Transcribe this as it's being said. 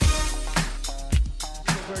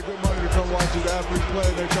pay good money to come watch these athletes play,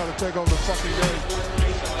 and they try to take over the fucking game.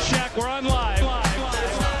 Shaq, we're on live.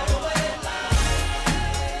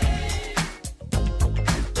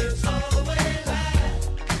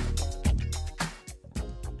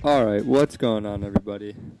 All right, what's going on,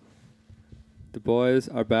 everybody? The boys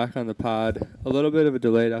are back on the pod. A little bit of a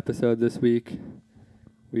delayed episode this week.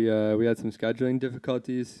 We had some scheduling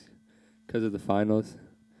difficulties because of the finals,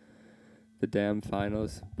 the damn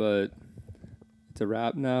finals. But it's a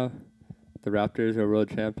wrap now. The Raptors are world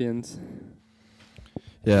champions.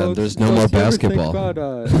 Yeah, Folks, there's no more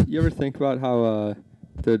basketball. You ever think about how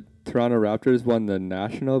the Toronto Raptors won the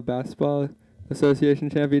National Basketball Association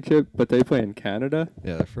championship, but they play in Canada?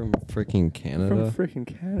 Yeah, they're from freaking Canada. From freaking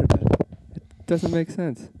Canada. It doesn't make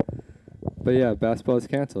sense. But yeah, basketball is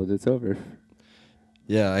canceled. It's over.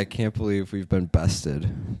 Yeah, I can't believe we've been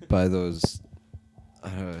bested by those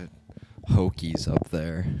Hokies up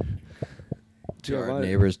there. To our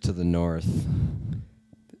neighbors to the north.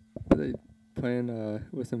 Are they playing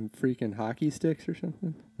with some freaking hockey sticks or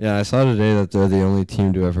something? Yeah, I saw today that they're the only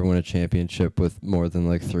team to ever win a championship with more than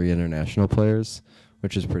like 3 international players,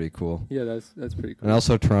 which is pretty cool. Yeah, that's pretty cool. And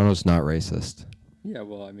also, Toronto's not racist. Yeah,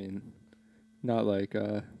 well, I mean, not like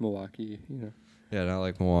Milwaukee, you know. Yeah, not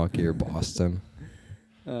like Milwaukee or Boston.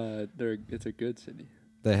 It's a good city.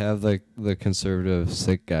 They have like the conservative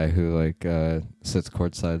sick guy who like sits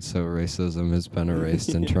courtside, so racism has been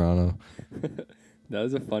erased in Toronto. That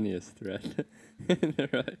was the funniest thread.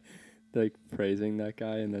 They're like praising that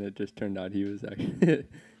guy, and then it just turned out he was actually.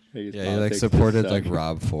 Yeah, he like supported like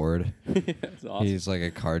Rob Ford. Yeah, that's awesome. He's like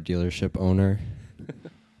a car dealership owner.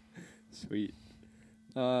 Sweet.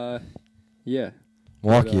 Yeah.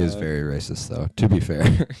 Milwaukee is very racist, though. To be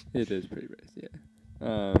fair. It is pretty racist,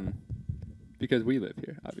 yeah. Because we live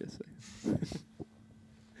here, obviously.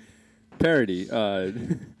 Parody.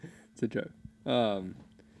 It's a joke.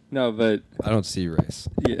 No, but I don't see race.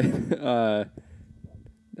 yeah.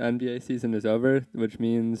 NBA season is over, which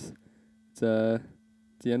means it's the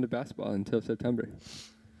end of basketball until September.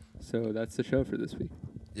 So that's the show for this week.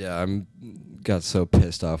 Yeah, got so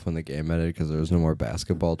pissed off when the game ended because there was no more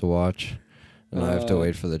basketball to watch, and I have to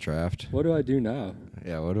wait for the draft. What do I do now?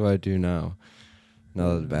 Yeah, what do I do now?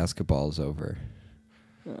 Now that the basketball is over.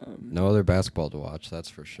 No other basketball to watch, that's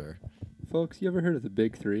for sure. Folks, you ever heard of the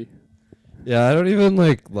Big Three? Yeah, I don't even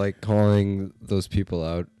like calling those people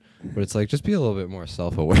out, but it's like just be a little bit more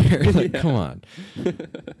self-aware. Like, come on.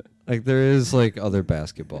 Like there is like other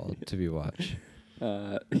basketball to be watched.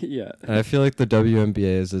 Yeah. And I feel like the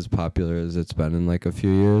WNBA is as popular as it's been in like a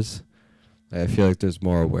few years. I feel like there's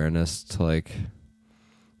more awareness to like,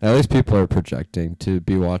 at least people are projecting to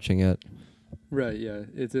be watching it. Right, yeah.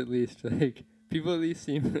 It's at least like people at least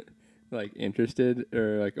seem like interested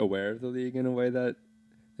or like aware of the league in a way that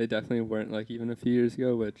they definitely weren't like even a few years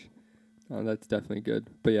ago, which that's definitely good.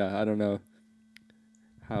 But yeah, I don't know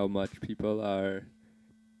how much people are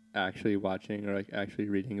actually watching or like actually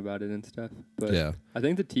reading about it and stuff. But Yeah. I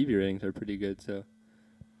think the TV ratings are pretty good, so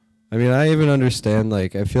I mean, I even understand,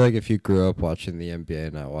 like, I feel like if you grew up watching the NBA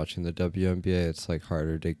and not watching the WNBA, it's like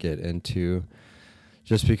harder to get into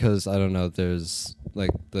just because, I don't know, there's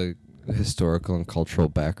like the historical and cultural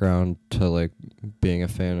background to like being a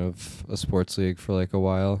fan of a sports league for like a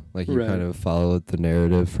while. Like you kind of followed the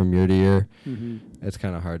narrative from year to year. Mm-hmm. It's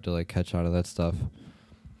kind of hard to like catch on to that stuff.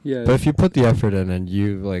 Yeah. But if you put the effort in and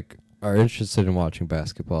you like are interested in watching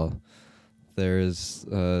basketball, there is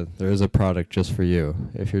a product just for you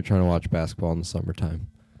if you're trying to watch basketball in the summertime.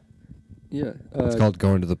 Yeah. It's called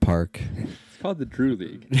going to the park. It's called the Drew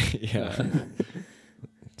League. Yeah.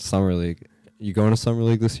 Summer League. You going to Summer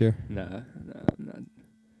League this year? No, I'm not.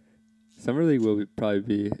 Summer League will it'd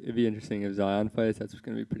be interesting if Zion plays. That's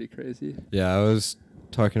going to be pretty crazy. Yeah, I was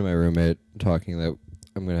talking to my roommate, that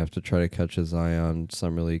I'm going to have to try to catch a Zion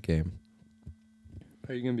Summer League game.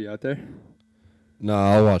 Are you going to be out there? No,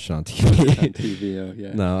 I'll watch it on TV. On TV, oh,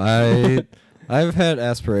 yeah. No, I've had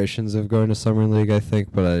aspirations of going to Summer League, I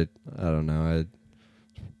think, but I don't know.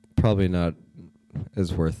 Probably not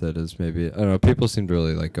as worth it as maybe. I don't know. People seem to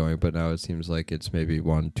really like going, but now it seems like it's maybe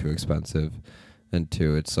one, too expensive, and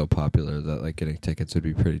two, it's so popular that like getting tickets would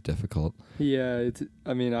be pretty difficult. Yeah,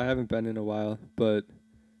 I mean, I haven't been in a while, but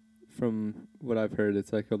from what I've heard,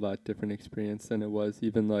 it's like a lot different experience than it was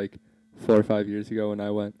even like 4 or 5 years ago when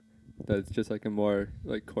I went. That it's just like a more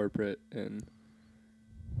like corporate and.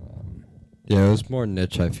 Yeah, it was more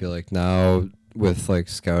niche. I feel like now with like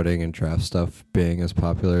scouting and draft stuff being as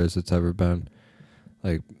popular as it's ever been,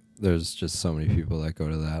 like there's just so many people that go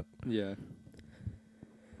to that. Yeah.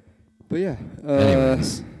 But yeah.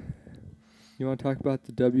 Anyways, You want to talk about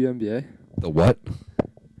the WNBA? the what?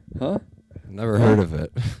 Huh? Never heard of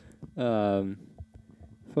it.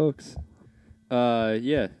 Folks.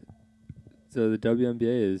 Yeah. So the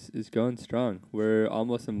WNBA is going strong. We're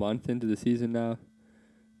almost a month into the season now.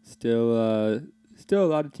 Still a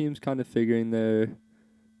lot of teams kind of figuring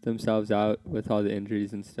themselves out with all the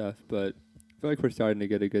injuries and stuff, but I feel like we're starting to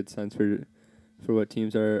get a good sense for what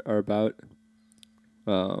teams are about.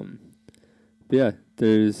 But yeah,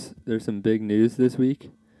 there's some big news this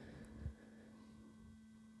week.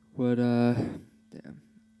 Damn.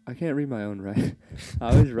 I can't read my own writing.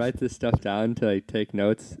 I always write this stuff down to like take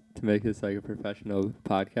notes to make this like a professional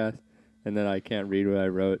podcast, and then I can't read what I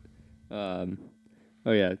wrote. Oh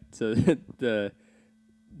yeah, so the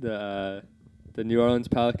New Orleans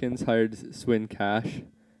Pelicans hired Swin Cash.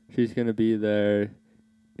 She's gonna be their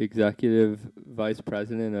executive vice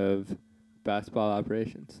president of basketball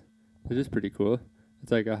operations, which is pretty cool.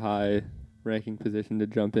 It's like a high ranking position to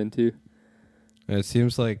jump into. It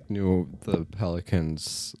seems like the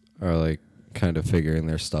Pelicans are like kind of figuring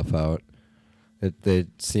their stuff out. They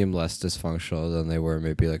seem less dysfunctional than they were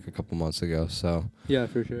maybe like a couple months ago. So yeah,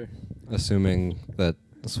 for sure. Assuming that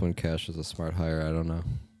Swin Cash is a smart hire, I don't know.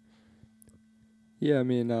 Yeah, I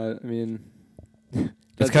mean,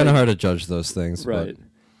 it's kind of hard to judge those things, right?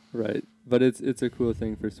 But it's a cool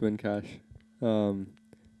thing for Swin Cash. Like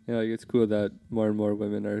it's cool that more and more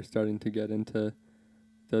women are starting to get into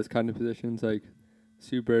those kind of positions. Like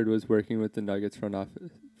Sue Bird was working with the Nuggets front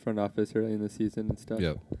office early in the season and stuff.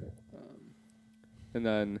 Yep. And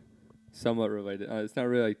then, somewhat related, it's not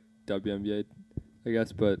really like WNBA, I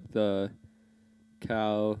guess, but the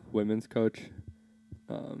Cal women's coach,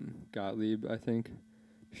 Gottlieb, I think,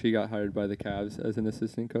 she got hired by the Cavs as an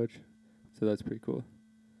assistant coach, so that's pretty cool.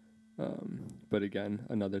 But again,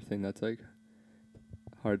 another thing that's like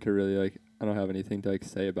hard to really like. I don't have anything to like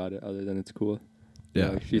say about it other than it's cool.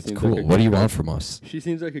 Yeah, she it's seems cool. Like what do you want from us? She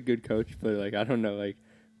seems like a good coach, but like I don't know like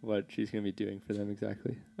what she's gonna be doing for them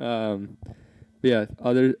exactly. But yeah,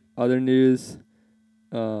 other news,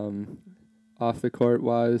 off the court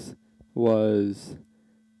wise, was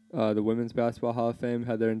the Women's Basketball Hall of Fame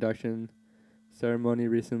had their induction ceremony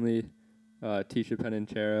recently. Tisha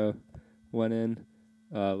Penicheiro went in,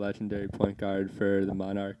 legendary point guard for the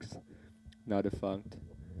Monarchs, now defunct.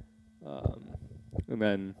 And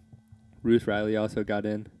then Ruth Riley also got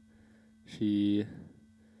in. She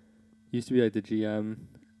used to be like the GM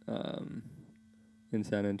in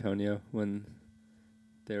San Antonio when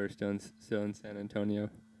they were still in San Antonio,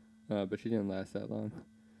 but she didn't last that long.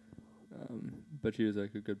 But she was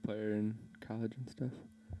like a good player in college and stuff.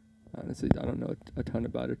 Honestly, I don't know a ton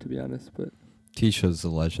about her, to be honest, but Tisha's a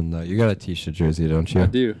legend, though. You got a Tisha jersey, don't you?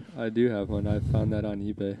 I do have one. I found that on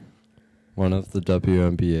eBay. One of the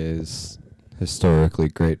WNBA's historically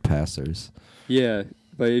great passers. Yeah,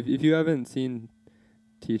 but if you haven't seen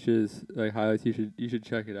Tisha's like highlights, you should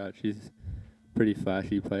check it out. She's a pretty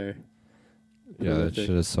flashy player. Yeah, that shit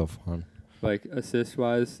is so fun. Like assist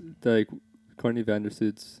wise, like Courtney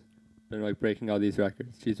Vandersloot's been like breaking all these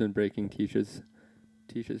records. She's been breaking Tisha's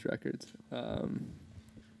records.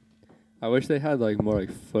 I wish they had like more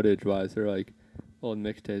like footage wise or like old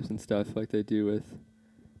mixtapes and stuff like they do with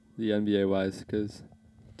the NBA wise, because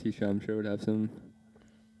Tisha I'm sure would have some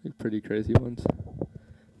like pretty crazy ones.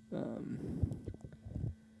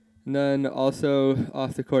 And then also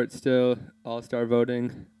off the court still, All-Star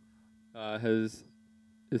voting is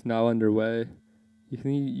now underway. You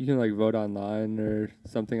can like vote online or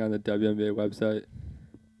something on the WNBA website,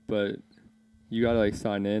 but you gotta like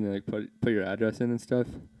sign in and like put your address in and stuff.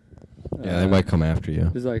 Yeah, they might come after you.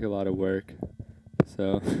 There's like a lot of work,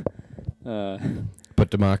 so. But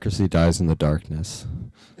democracy dies in the darkness.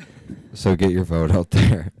 So get your vote out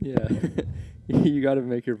there. Yeah, you gotta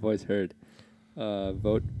make your voice heard.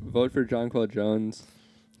 Vote for Jonquel Jones.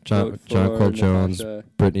 Jonquel Jones,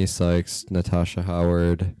 Brittany Sykes, Natasha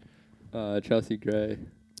Howard, Chelsea Gray,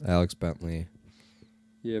 Alex Bentley.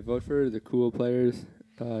 Yeah, vote for the cool players,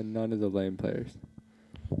 none of the lame players.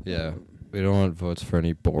 Yeah, we don't want votes for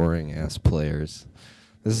any boring ass players.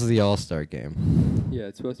 This is the All-Star game. Yeah,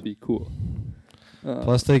 it's supposed to be cool.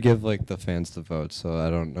 Plus, they give like the fans the vote, so I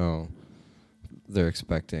don't know. They're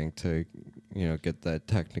expecting to, get the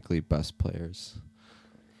technically best players.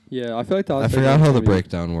 Yeah, I feel like I forgot how the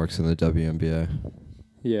breakdown works in the WNBA.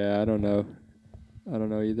 Yeah, I don't know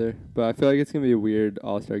either. But I feel like it's gonna be a weird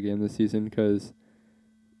All-Star game this season because,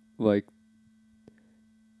 like,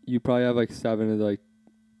 you probably have like 7 of the like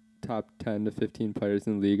top 10 to 15 players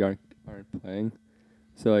in the league aren't playing,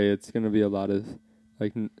 so like, it's gonna be a lot of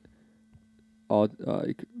like all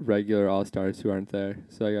like regular All-Stars who aren't there.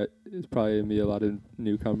 So like, it's probably gonna be a lot of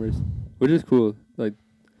newcomers, which is cool. Like,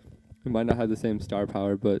 it might not have the same star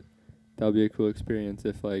power, but that'll be a cool experience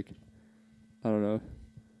if I don't know,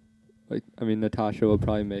 Natasha will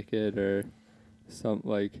probably make it or some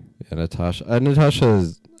Yeah, Natasha. Natasha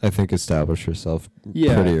has, I think, established herself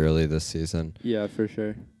pretty early this season. Yeah, for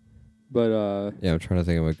sure. But yeah, I'm trying to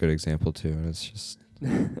think of a good example too, and it's just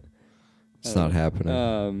it's not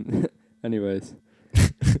happening. Anyways,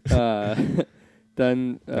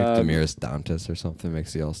 then Damiris Dantas or something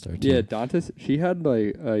makes the All-Star team. Yeah, Dantas. She had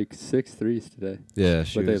like 6 threes today. Yeah,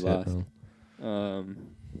 but they lost.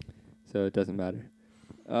 So it doesn't matter.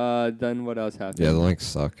 Then what else happened? Yeah, the Lynx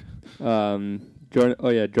suck.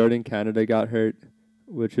 Jordan Canada got hurt,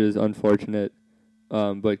 which is unfortunate.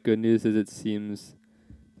 But good news is it seems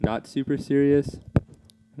not super serious.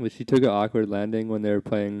 She took an awkward landing when they were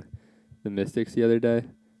playing the Mystics the other day.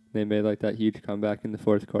 They made that huge comeback in the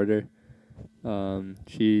fourth quarter.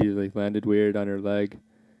 She landed weird on her leg.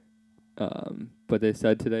 But they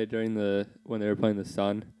said today when they were playing the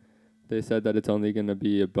Sun, they said that it's only going to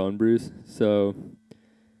be a bone bruise. So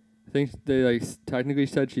I think they technically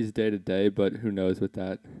said she's day to day, but who knows with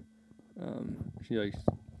that.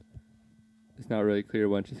 It's not really clear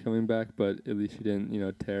when she's coming back, but at least she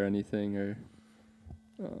didn't tear anything or.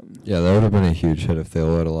 Yeah, that would have been a huge hit if they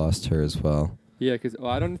would have lost her as well. Yeah, because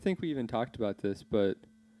I don't think we even talked about this, but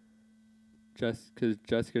just because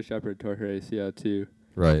Jessica Shepard tore her ACL too,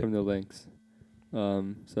 right, from the Lynx.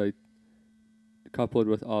 So coupled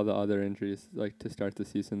with all the other injuries, to start the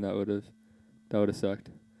season, that would have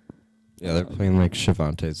sucked. Yeah, they're playing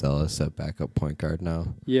Shavante Zellis at backup point guard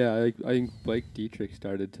now. Yeah, I think Blake Dietrich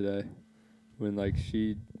started today, when I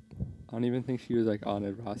don't even think she was on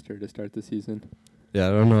a roster to start the season. Yeah,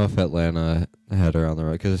 I don't know if Atlanta had her on the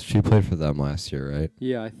right because she played for them last year, right?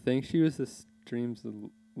 Yeah, I think she was the Stream's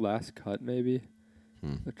last cut, maybe.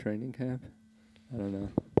 A training camp. I don't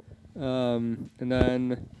know. And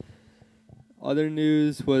then other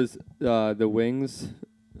news was the Wings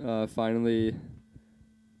finally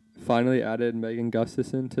added Megan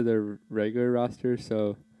Gustafson to their regular roster,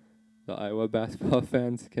 so the Iowa basketball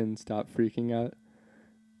fans can stop freaking out.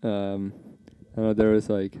 I know there was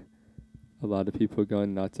a lot of people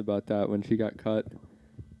going nuts about that when she got cut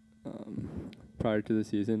prior to the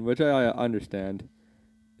season, which I understand,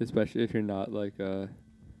 especially if you're not a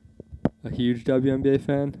huge WNBA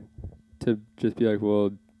fan, to just be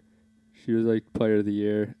well, she was player of the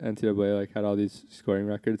year, NCAA had all these scoring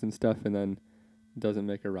records and stuff, and then doesn't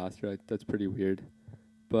make a roster. That's pretty weird.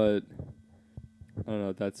 But I don't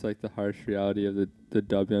know, that's the harsh reality of the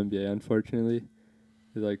WNBA, unfortunately.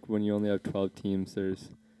 Is when you only have 12 teams, there's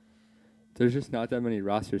just not that many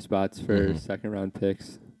roster spots for second round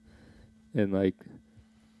picks. And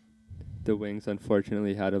the Wings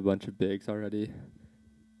unfortunately had a bunch of bigs already.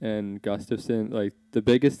 And Gustafson, the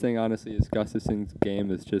biggest thing honestly is Gustafson's game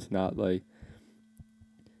is just not I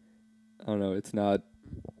don't know, it's not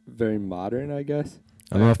very modern, I guess.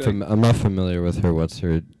 I'm not familiar with her. What's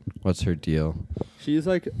her deal? She's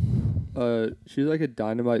she's a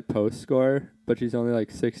dynamite post scorer, but she's only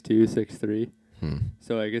 6'2", 6'3".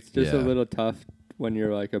 So it's just a little tough when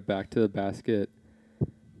you're a back to the basket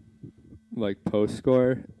post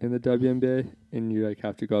scorer in the WNBA, and you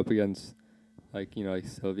have to go up against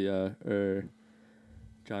Sylvia or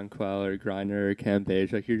John Quell or Griner or Cam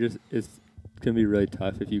Page. It's gonna be really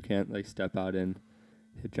tough if you can't step out and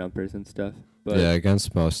hit jumpers and stuff. But yeah,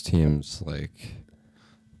 against most teams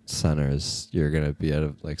centers, you're gonna be at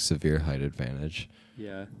a severe height advantage.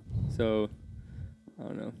 Yeah, so I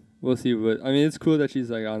don't know. We'll see. But it's cool that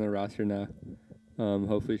she's on the roster now.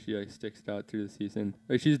 Hopefully she sticks it out through the season.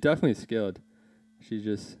 She's definitely skilled. She's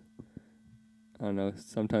just, I don't know.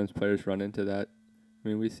 Sometimes players run into that.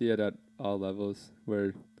 We see it at all levels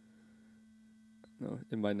where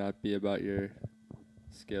it might not be about your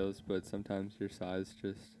skills, but sometimes your size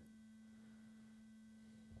just.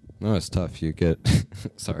 No, it's tough. You get.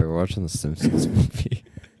 Sorry, we're watching the Simpsons movie.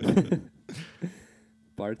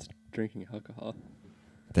 Bart's drinking alcohol.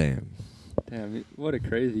 Damn, what a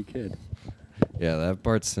crazy kid. Yeah, that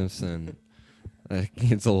Bart Simpson,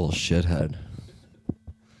 he's a little shithead.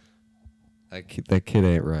 That kid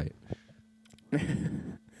ain't right.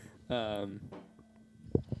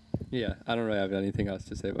 Yeah, I don't really have anything else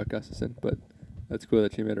to say about Gustafson, but that's cool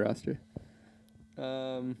that she made a roster.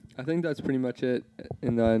 I think that's pretty much it.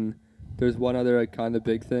 And then there's one other kind of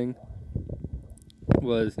big thing.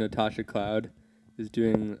 Was Natasha Cloud is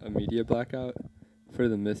doing a media blackout for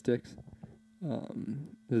the Mystics.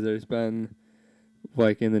 There's been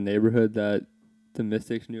in the neighborhood that the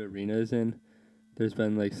Mystics' new arena is in, there's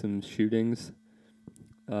been some shootings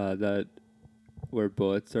that where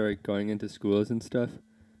bullets are going into schools and stuff,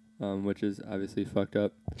 which is obviously fucked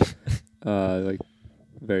up.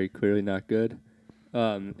 very clearly not good.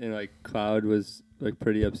 And like Cloud was like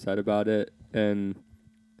pretty upset about it, and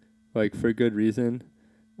like for good reason.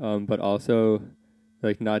 But also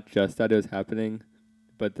like not just that it was happening,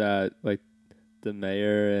 but that like the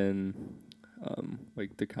mayor and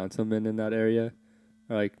like the councilmen in that area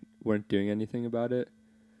are, like weren't doing anything about it.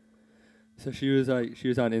 So she was on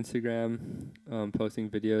Instagram, posting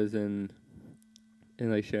videos and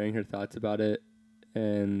like sharing her thoughts about it,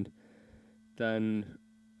 and then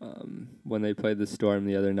when they played the Storm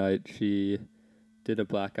the other night, she did a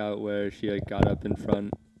blackout where she like got up in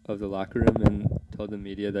front of the locker room and told the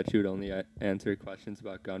media that she would only answer questions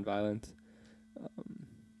about gun violence.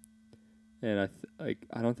 And I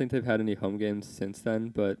don't think they've had any home games since then,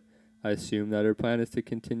 but I assume that her plan is to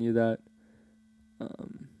continue that.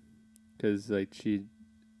 'Cause like I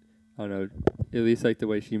don't know, at least like the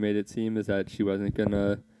way she made it seem is that she wasn't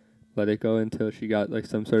gonna let it go until she got like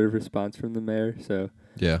some sort of response from the mayor. So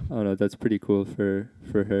Yeah. I don't know, that's pretty cool for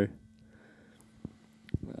her.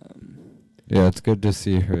 Yeah, it's good to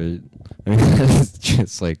see her. I mean, it's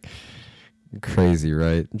just like crazy,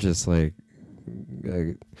 right? Just like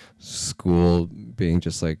school being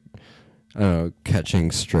just like, I don't know,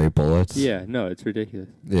 catching stray bullets. Yeah, no, it's ridiculous.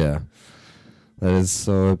 Yeah. That is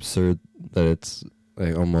so absurd that it's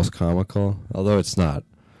like almost comical. Although it's not.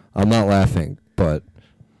 I'm not laughing, but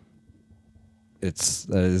that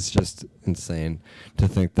is just insane to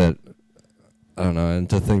think that, I don't know, and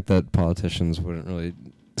to think that politicians wouldn't really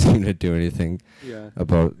seem to do anything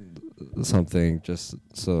about something just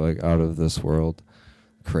so like out of this world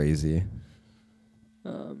crazy.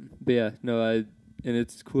 But yeah, no, and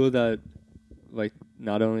it's cool that like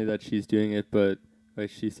not only that she's doing it, but like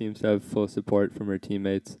she seems to have full support from her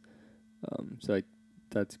teammates. So like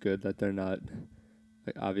that's good that they're not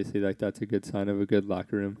like, obviously like that's a good sign of a good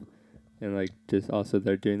locker room, and like just also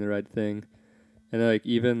they're doing the right thing. And like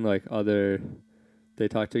even like they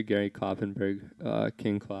talked to Gary Kloppenberg,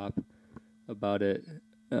 King Klopp, about it.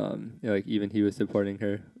 Like even he was supporting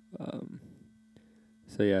her.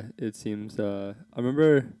 So yeah, it seems. I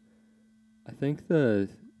remember, I think the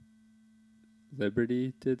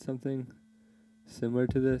Liberty did something similar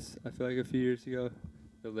to this. I feel like a few years ago,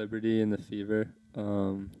 the Liberty and the Fever.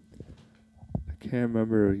 I can't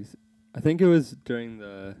remember. I think it was during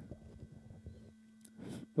the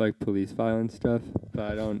like police violence stuff,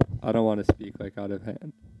 but I don't want to speak like out of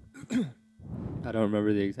hand. I don't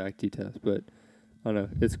remember the exact details, but I don't know.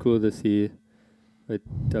 It's cool to see like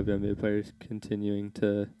WNBA players continuing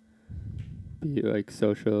to be like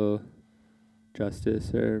social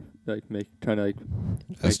justice or like trying to like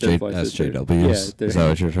SJWs. Yeah, is that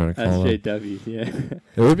what you're trying to call them? SJWs, yeah.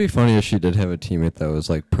 It would be funny if she did have a teammate that was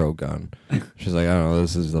like pro gun. She's like, I don't know,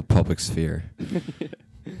 this is the public sphere.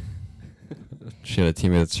 She had a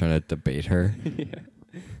teammate that's trying to debate her. Yeah.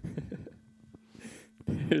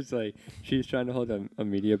 There's like she's trying to hold a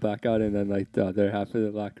media blackout, and then like the other half of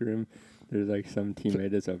the locker room, there's like some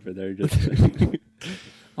teammate is over there just. Like,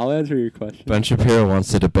 I'll answer your question. Ben Shapiro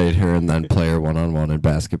wants to debate her and then play her one-on-one in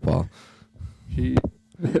basketball.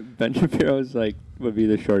 Ben Shapiro is like would be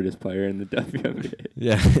the shortest player in the WNBA.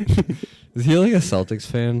 Yeah. Is he like a Celtics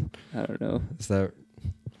fan? I don't know. Is that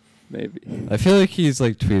maybe? I feel like he's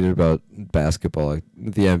like tweeted about basketball, like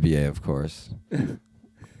the NBA, of course.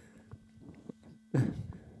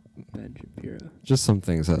 Ben Shapiro. Just some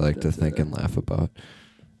things I like to think and laugh about.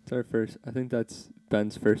 It's our first. I think that's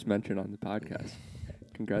Ben's first mention on the podcast.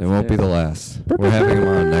 Congrats. It won't be the last. We're having him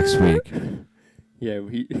on next week. Yeah,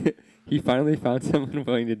 he finally found someone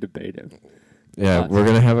willing to debate him. Yeah, Awesome. We're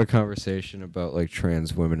gonna have a conversation about like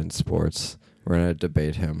trans women in sports. We're gonna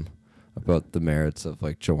debate him about the merits of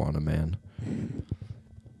like Joanna Man.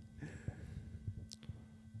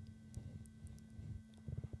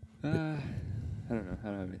 I don't know. I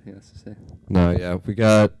don't have anything else to say. No, yeah, we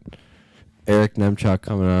got Eric Nemchuk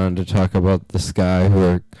coming on to talk about the Sky, who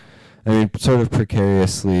are, I mean, sort of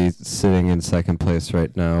precariously sitting in second place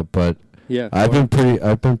right now. But yeah, I've been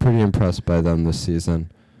pretty impressed by them this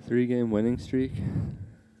season. 3-game winning streak.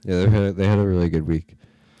 Yeah, they had a really good week.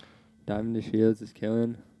 Diamond DeShields is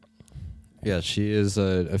killing. Yeah, she is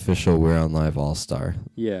an official We're On Live All-Star.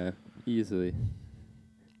 Yeah, easily.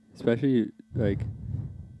 Especially like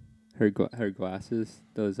her glasses,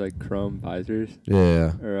 those like chrome visors.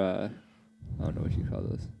 Yeah. Or I don't know what you call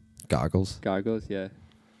those. Goggles. Goggles, yeah.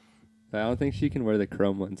 I don't think she can wear the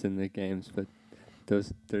chrome ones in the games, but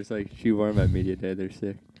there's like she wore them at Media Day. They're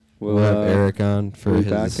sick. We'll have Eric on for we'll his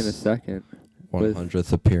be back in a second.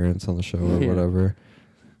 100th appearance on the show or whatever.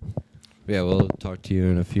 Yeah, we'll talk to you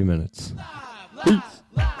in a few minutes. Peace.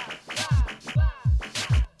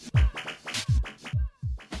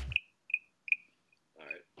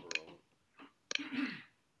 Alright,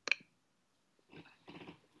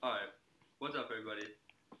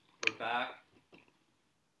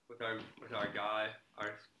 our guy,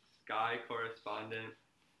 our Sky correspondent,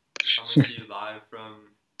 coming to you live from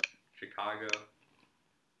Chicago,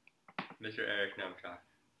 Mr. Eric Nemchak.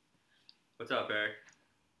 What's up, Eric?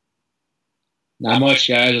 Not much,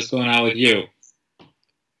 guys. What's going on with you?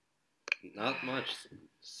 Not much.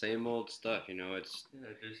 Same old stuff, It's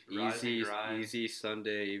just easy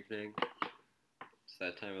Sunday evening. It's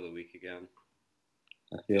that time of the week again.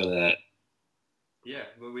 I feel that. Yeah,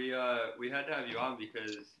 but we had to have you on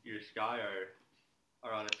because your Sky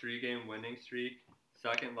are on a 3-game winning streak,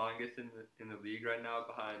 second longest in the league right now,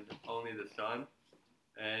 behind only the Sun,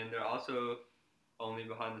 and they're also only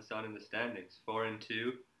behind the Sun in the standings,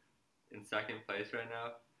 4-2 in second place right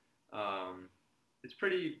now. It's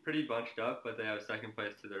pretty bunched up, but they have second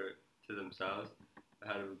place to themselves,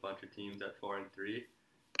 ahead of a bunch of teams at 4-3.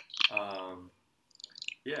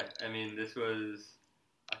 Yeah, I mean, this was,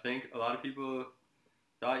 I think a lot of people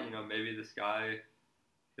thought, maybe the Sky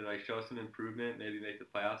could show some improvement, maybe make the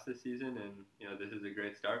playoffs this season, and this is a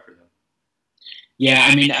great start for them. Yeah,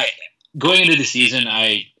 I mean, going into the season,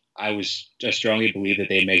 I strongly believe that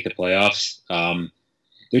they make the playoffs.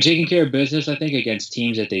 They're taking care of business, I think, against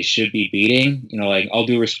teams that they should be beating. All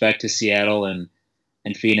due respect to Seattle and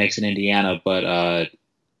Phoenix and Indiana, but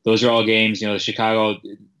those are all games. The Chicago,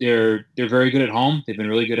 they're very good at home. They've been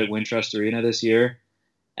really good at Wintrust Arena this year,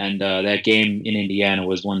 and that game in Indiana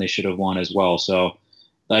was one they should have won as well. So,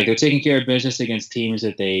 they're taking care of business against teams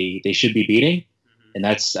that they should be beating, and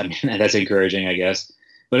that's encouraging, I guess.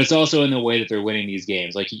 But it's also in the way that they're winning these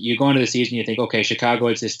games. You go into the season, you think, okay, Chicago,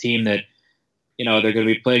 it's this team that, they're going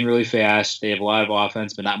to be playing really fast. They have a lot of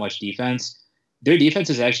offense, but not much defense. Their defense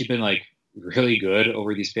has actually been really good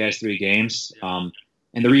over these past 3 games, and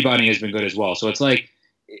the rebounding has been good as well. So it's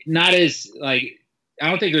not as I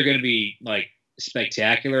don't think they're going to be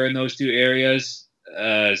spectacular in those 2 areas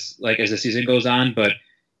as the season goes on. But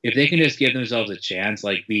if they can just give themselves a chance,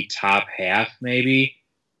 be top half maybe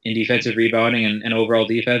in defensive rebounding and overall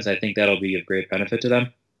defense, I think that'll be of great benefit to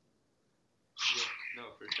them. Yeah, no,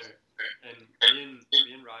 for sure. And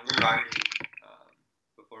me and Ryan were talking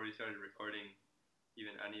before we started recording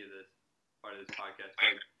even any of this part of this podcast.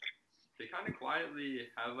 They kind of quietly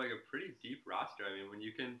have a pretty deep roster. I mean, when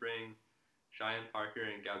you can bring Cheyenne Parker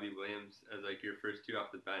and Gabby Williams as your first 2 off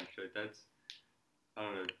the bench, that's, I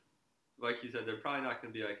don't know. Like you said, they're probably not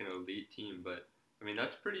going to be an elite team, but I mean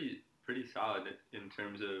that's pretty solid in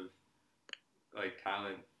terms of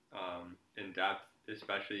talent and depth,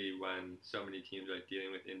 especially when so many teams are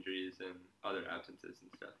dealing with injuries and other absences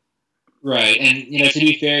and stuff. Right, and to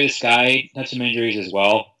be fair, the Sky had some injuries as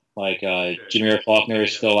well. Jameer Faulkner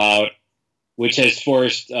is still out, which has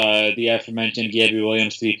forced the aforementioned Gabby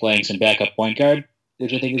Williams to be playing some backup point guard,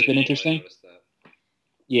 which I think has been interesting.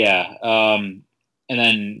 Yeah. And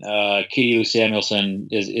then Katie Lou Samuelson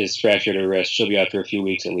is fractured her wrist. She'll be out for a few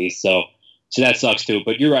weeks at least. So that sucks too.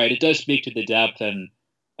 But you're right. It does speak to the depth and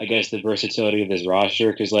I guess the versatility of this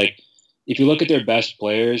roster. Because if you look at their best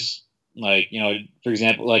players, for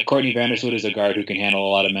example, Courtney Vandersloot is a guard who can handle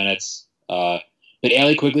a lot of minutes. But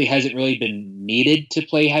Allie Quigley hasn't really been needed to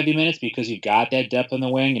play heavy minutes because you've got that depth on the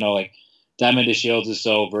wing. Diamond DeShields is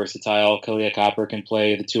so versatile. Kalia Copper can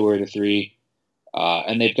play the 2 or the 3.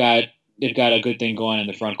 And they've got a good thing going in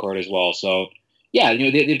the front court as well. So, yeah,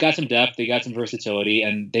 they've got some depth, they got some versatility,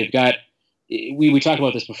 and they've got. We talked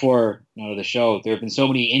about this before the show. There have been so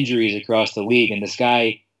many injuries across the league, and the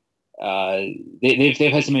Sky,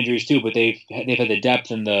 they've had some injuries too, but they've had the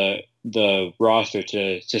depth and the roster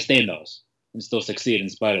to sustain those and still succeed in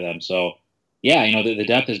spite of them. So, yeah, the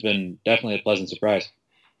depth has been definitely a pleasant surprise.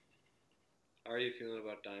 How are you feeling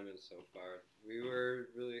about Diamond so far? We were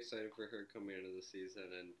really excited for her coming into the season,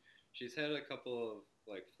 and she's had a couple of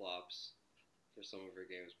flops for some of her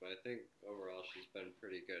games, but I think overall she's been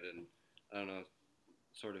pretty good and, I don't know,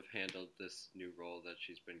 sort of handled this new role that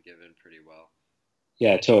she's been given pretty well.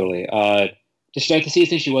 Yeah, totally. To start the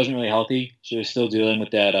season, she wasn't really healthy. She was still dealing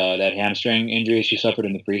with that hamstring injury she suffered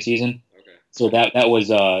in the preseason. Okay. So that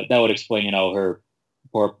would explain her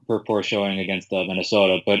poor showing against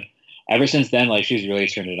Minnesota. But ever since then, she's really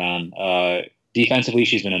turned it on. Defensively,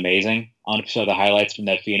 she's been amazing. I don't know if you saw the highlights from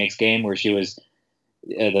that Phoenix game where she was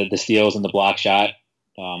the steals and the block shot.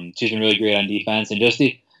 She's been really great on defense and just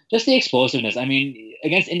the explosiveness. I mean,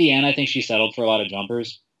 against Indiana, I think she settled for a lot of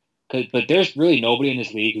jumpers. But there's really nobody in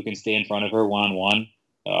this league who can stay in front of her one-on-one.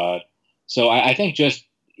 So I think just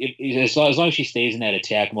as long as she stays in that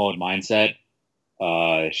attack mode mindset,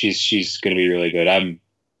 she's going to be really good.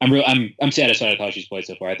 I'm satisfied with how she's played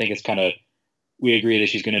so far. I think it's we agree that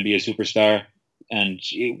she's going to be a superstar. And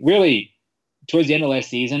she really, towards the end of last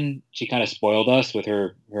season, she kind of spoiled us with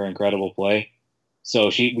her incredible play. So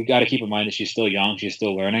we got to keep in mind that she's still young. She's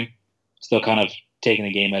still learning, still kind of taking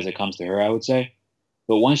the game as it comes to her, I would say.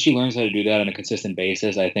 But once she learns how to do that on a consistent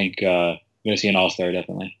basis, I think we're going to see an all-star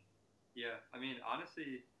definitely. Yeah, I mean,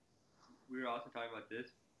 honestly, we were also talking about this,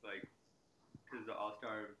 like, because the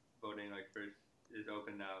all-star voting, like, first is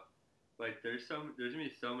open now. Like, there's gonna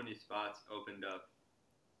be so many spots opened up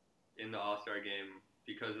in the all-star game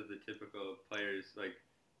because of the typical players, like,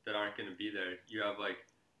 that aren't going to be there. You have, like,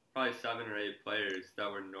 probably 7 or 8 players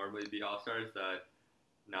that would normally be all-stars that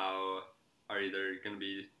now are either going to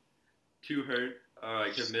be too hurt or,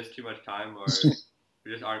 like, have missed too much time or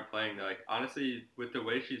just aren't playing. Like, honestly, with the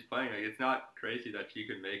way she's playing, like, it's not crazy that she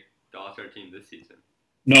could make the all-star team this season.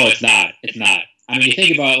 No, it's not. It's not. I mean, you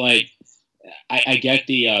think about, like, I get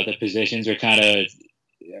the positions are kind of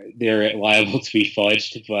they're liable to be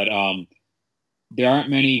fudged, but there aren't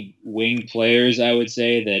many wing players, I would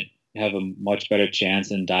say, that have a much better chance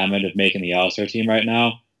than Diamond of making the All-Star team right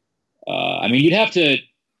now. I mean, you'd have to.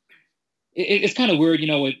 It's kind of weird, you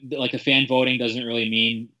know. Like the fan voting doesn't really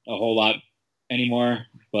mean a whole lot anymore,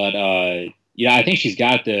 but yeah, I think she's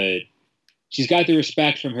got the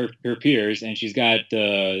respect from her peers, and she's got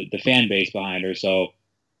the fan base behind her. So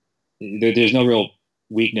there's no real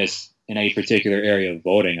weakness in any particular area of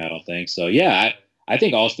voting. I don't think so. Yeah, I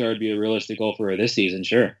think All-Star would be a realistic goal for her this season.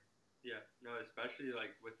 Sure. Yeah, no, especially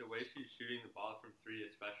like with the way she's shooting the ball from 3,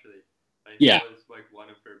 especially. I think Yeah. that was like one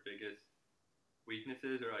of her biggest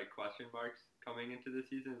weaknesses or like question marks coming into the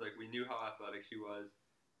season. Like we knew how athletic she was.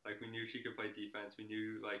 Like we knew she could play defense. We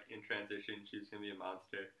knew like in transition she was gonna be a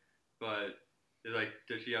monster. But like,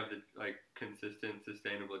 does she have the like consistent,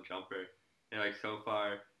 sustainable jumper? And like so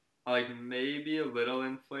far, like maybe a little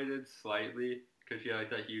inflated slightly because she had like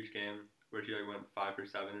that huge game where she like went 5 for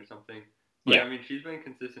 7 or something. But Yeah. I mean, she's been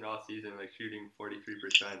consistent all season, like shooting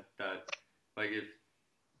 43%. That like if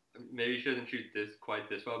maybe she doesn't shoot quite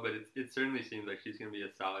this well, but it certainly seems like she's gonna be a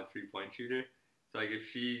solid 3-point shooter. So like if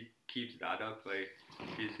she keeps that up, like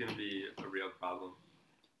she's gonna be a real problem.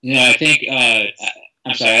 Yeah, I think.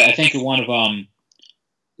 I'm sorry. I think one of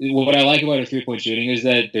what I like about her 3-point shooting is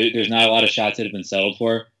that there's not a lot of shots that have been settled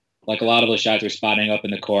for. Like a lot of those shots are spotting up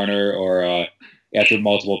in the corner or after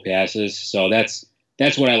multiple passes. So that's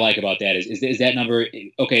what I like about that. Is that number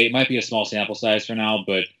okay? It might be a small sample size for now,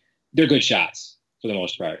 but they're good shots for the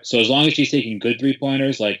most part. So as long as she's taking good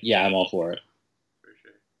 3-pointers, like yeah, I'm all for it. For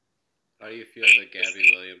sure. How do you feel the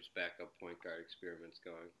Gabby Williams backup point guard experiment's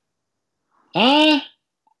going?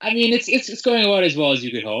 I mean, it's going about as well as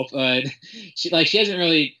you could hope. She hasn't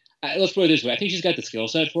really. Let's put it this way: I think she's got the skill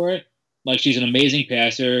set for it. Like she's an amazing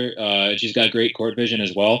passer. She's got great court vision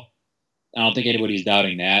as well. I don't think anybody's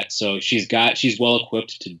doubting that. So she's well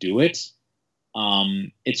equipped to do it.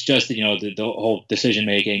 It's just that the whole decision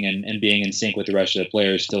making and being in sync with the rest of the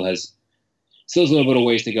players still has a little bit of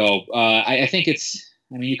ways to go. I think it's.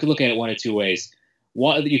 I mean, you could look at it one of two ways.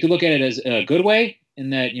 One, you could look at it as a good way in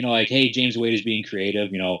that like, hey, James Wade is being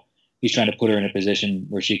creative. He's trying to put her in a position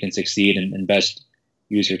where she can succeed and best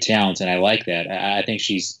use her talents, and I like that. I think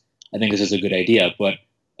this is a good idea. But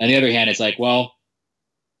on the other hand, it's like, well,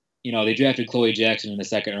 they drafted Chloe Jackson in the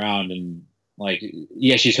second round, and like,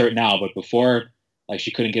 yeah, she's hurt now, but before, like,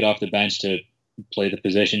 she couldn't get off the bench to play the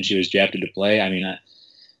position she was drafted to play. I mean,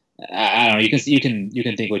 I don't know. You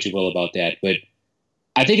can think what you will about that, but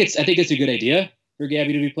I think it's a good idea for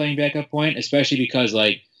Gabby to be playing backup point, especially because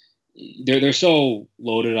like they're so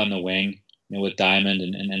loaded on the wing, with Diamond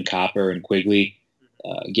and Copper and Quigley.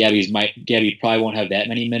 Gabby probably won't have that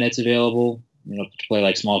many minutes available, to play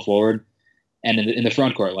like small forward. And in the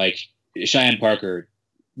front court, like Cheyenne Parker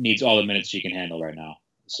needs all the minutes she can handle right now.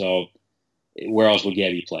 So where else would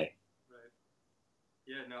Gabby play? Right.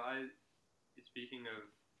 Yeah. No. Speaking of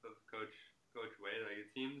Coach Wade, like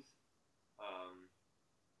it seems,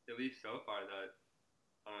 at least so far that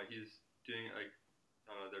he's doing like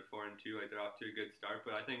they're 4-2, like they're off to a good start.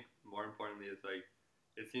 But I think more importantly is like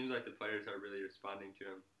it seems like the players are really responding to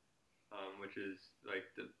him, which is like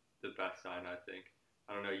the best sign, I think.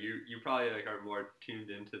 I don't know. You probably like are more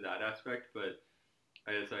tuned into that aspect, but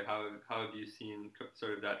I guess like how have you seen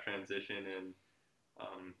sort of that transition and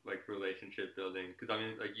like relationship building? Because I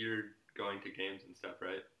mean, like you're going to games and stuff,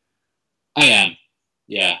 right? I am.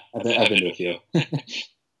 Yeah, I've been to a few.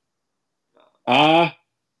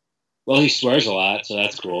 Well, he swears a lot, so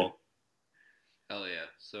that's cool. Hell yeah,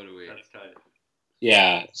 so do we. That's tight.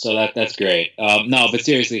 Yeah, so that's great. No, but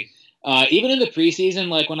seriously, even in the preseason,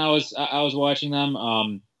 like when I was watching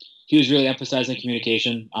them, he was really emphasizing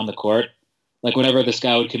communication on the court. Like whenever this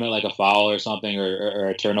guy would commit like a foul or something or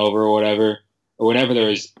a turnover or whatever, or whenever there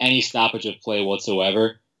was any stoppage of play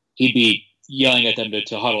whatsoever, he'd be yelling at them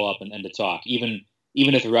to huddle up and to talk. Even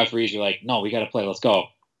even if the referees are like, no, we got to play, let's go.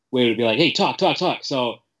 Wade would be like, hey, talk.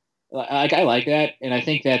 So I like that, and I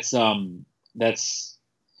think that's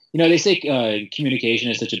they say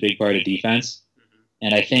communication is such a big part of defense,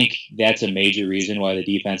 and I think that's a major reason why the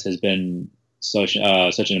defense has been such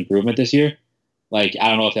an improvement this year. Like, I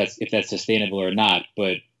don't know if that's sustainable or not,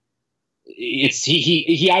 but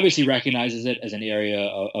he obviously recognizes it as an area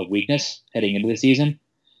of weakness heading into the season.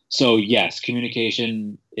 So yes,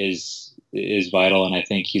 communication is vital, and I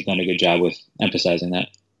think he's done a good job with emphasizing that.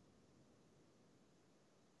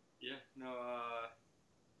 Yeah, no, I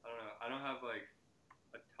don't know. I don't have like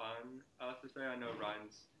a ton else to say. I know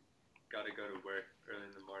Ryan's got to go to work early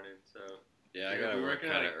in the morning, so yeah, I gotta work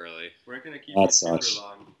kind of early. We're gonna keep That it super sucks.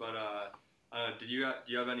 long, but do you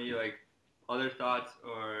have any like other thoughts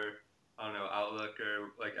or I don't know outlook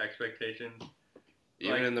or like expectations?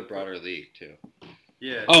 Even like, in the broader league too.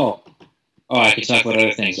 Yeah. Oh, I could talk about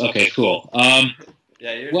other things. Okay, cool.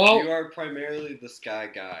 Yeah, you are primarily the Sky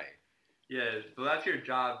guy. Yeah, so that's your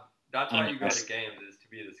job. That's why you go to games, is to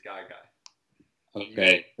be the Sky guy.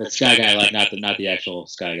 Okay, the Sky guy, like not the actual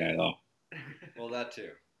Sky guy though. Well, that too.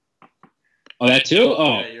 Oh, that too.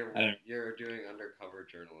 Oh, yeah, you're doing undercover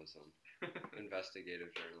journalism, investigative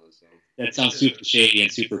journalism. That sounds super shady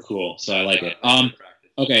and super cool, so I like it.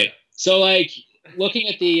 Okay, so like looking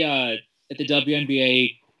at the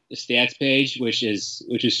WNBA stats page, which is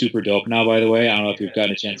super dope now, by the way. I don't know if you've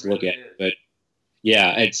gotten a chance to look at it, but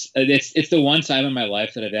yeah, it's the one time in my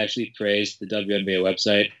life that I've actually praised the WNBA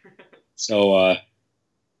website. So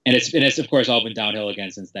and it's of course all been downhill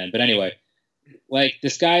again since then. That anyway, like the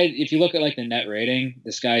Sky, if you look at like the net rating,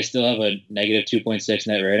 the Sky still have a negative 2.6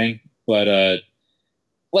 net rating, but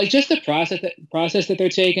like just the process that they're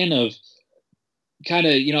taking of kind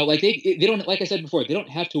of, like they don't, like I said before, they don't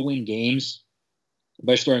have to win games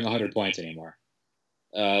by scoring 100 points anymore.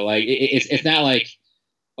 Like it's not like,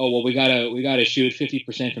 oh well, we gotta shoot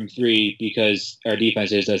 50% from three because our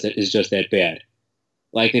defense is just that bad.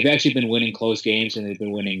 Like they've actually been winning close games and they've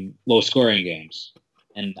been winning low scoring games,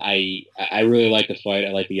 and I really like the fight. I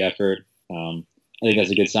like the effort. I think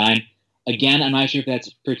that's a good sign. Again, I'm not sure if that's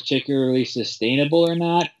particularly sustainable or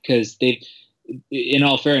not, because in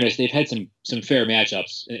all fairness, they've had some fair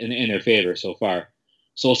matchups in their favor so far.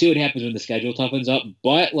 So we'll see what happens when the schedule toughens up.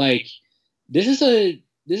 But like, this is a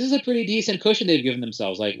pretty decent cushion they've given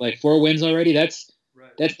themselves. Like 4 wins already. That's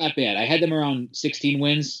not bad. I had them around 16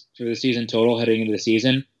 wins for the season total heading into the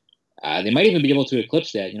season. They might even be able to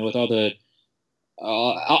eclipse that. With all the,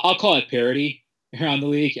 I'll call it parity around the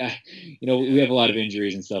league. We have a lot of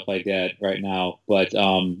injuries and stuff like that right now, but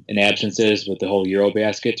in absences with the whole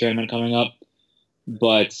Eurobasket tournament coming up.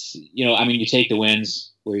 But you take the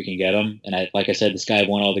wins where you can get them, and like I said, the Sky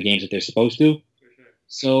won all the games that they're supposed to.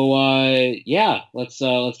 So yeah, let's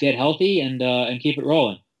get healthy and keep it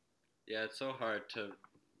rolling. Yeah, it's so hard to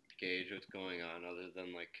gauge what's going on, other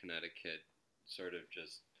than like Connecticut, sort of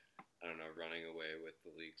just running away with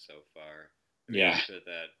the league so far. Yeah. After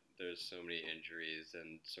that, there's so many injuries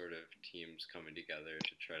and sort of teams coming together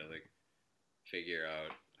to try to like figure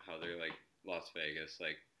out how they're like Las Vegas,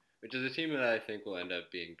 which is a team that I think will end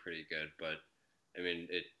up being pretty good, but I mean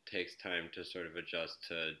it takes time to sort of adjust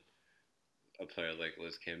to a player like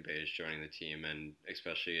Liz Cambage joining the team, and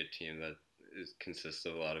especially a team that consists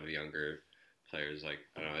of a lot of younger players. Like,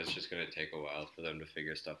 I don't know, it's just going to take a while for them to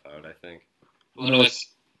figure stuff out, I think.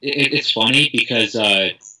 It's funny because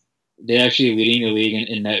they're actually leading the league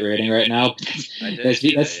in net rating right now.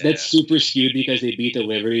 That's super skewed because they beat the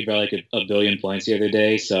Liberty by like a billion points the other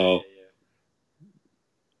day. So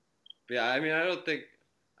yeah, I mean,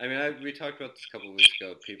 we talked about this a couple of weeks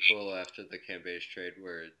ago. People after the Cambage trade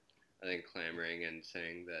were, I think, clamoring and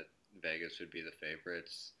saying that Vegas would be the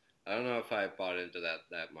favorites. I don't know if I bought into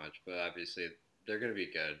that much, but obviously they're going to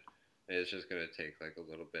be good. And it's just going to take like a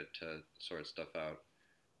little bit to sort stuff out.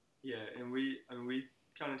 Yeah, and we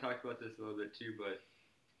kind of talked about this a little bit too, but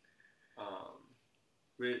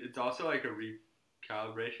it's also like a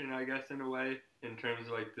recalibration, I guess, in a way, in terms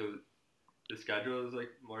of like the schedule is like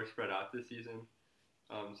more spread out this season,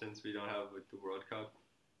 since we don't have like the World Cup.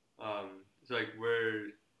 So like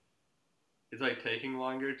it's like taking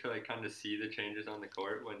longer to like kind of see the changes on the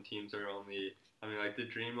court when teams are only, like the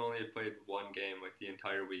Dream only played one game like the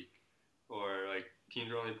entire week, or like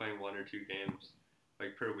teams are only playing 1 or 2 games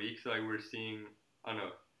like per week. So like we're seeing, I don't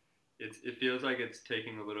know, it feels like it's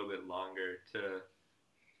taking a little bit longer to,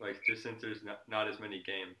 like, just since there's not as many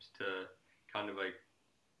games to kind of like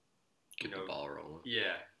get the ball rolling.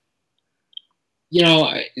 Yeah.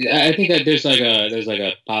 I think that there's like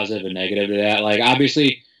a positive and negative to that. Like,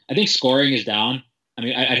 obviously, I think scoring is down. I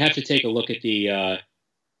mean, I'd have to take a look at the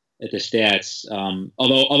at the stats.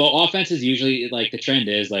 Although offenses usually like the trend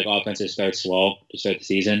is like offenses start slow to start the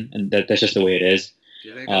season, and that's just the way it is. Do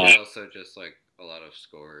you think that's also just like a lot of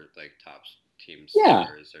score like top teams? Yeah,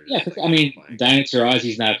 scores are just, yeah. like, I mean, playing? Diamond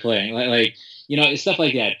Tarazi's not playing, like stuff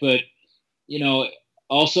like that. But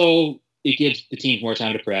also it gives the teams more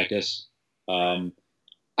time to practice.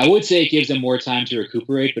 I would say it gives them more time to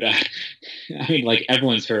recuperate, but I mean, like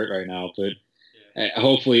everyone's hurt right now. But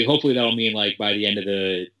hopefully that'll mean like by the end of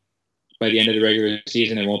the regular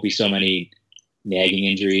season, there won't be so many nagging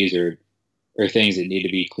injuries or things that need to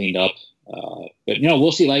be cleaned up. But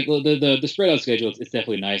we'll see. Like the spread out schedule, it's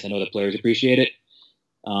definitely nice. I know the players appreciate it.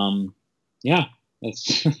 Yeah,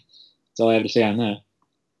 that's that's all I have to say on that.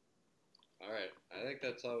 All right, I think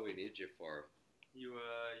that's all we need you for. You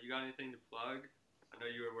got anything to plug? I know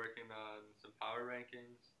you were working on some power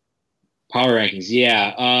rankings. Power rankings,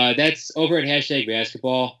 yeah. That's over at Hashtag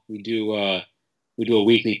Basketball. We do a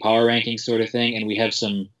weekly power rankings sort of thing, and we have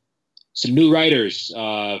some new writers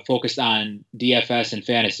focused on DFS and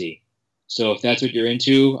fantasy. So if that's what you're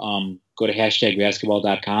into, go to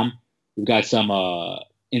hashtagbasketball.com. We've got some,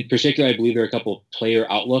 in particular, I believe there are a couple player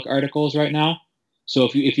outlook articles right now. So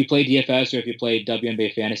if you play DFS or if you play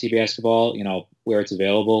WNBA fantasy basketball, where it's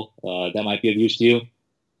available, that might be of use to you.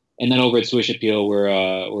 And then over at Swish Appeal,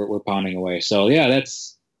 we're pounding away. So yeah,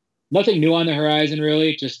 that's nothing new on the horizon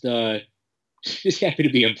really. Just happy to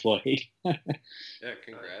be employed. Yeah,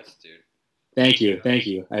 congrats, dude. Thank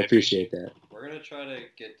you. I appreciate that. We're gonna try to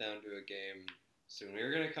get down to a game soon. We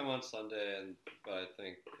were gonna come on Sunday, but I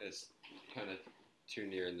think it's kind of too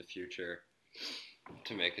near in the future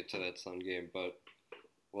to make it to that Sun game. But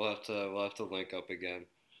we'll have to link up again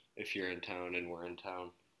if you're in town and we're in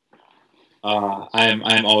town.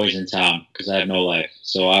 I'm always in town because I have no life,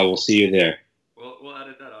 so I will see you there. We'll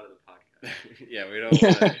edit that out of the podcast. Yeah, we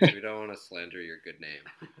don't want to slander your good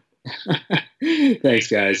name. Thanks,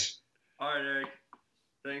 guys. All right, Eric.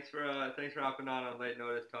 Thanks for hopping on late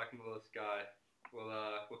notice, talking to Little Sky.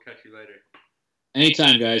 We'll catch you later.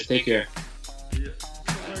 Anytime, guys. Take care. Yeah.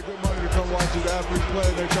 Pay good money to come watch these athletes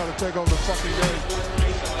play. They try to take on the fucking game.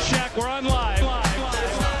 Shaq, we're on live.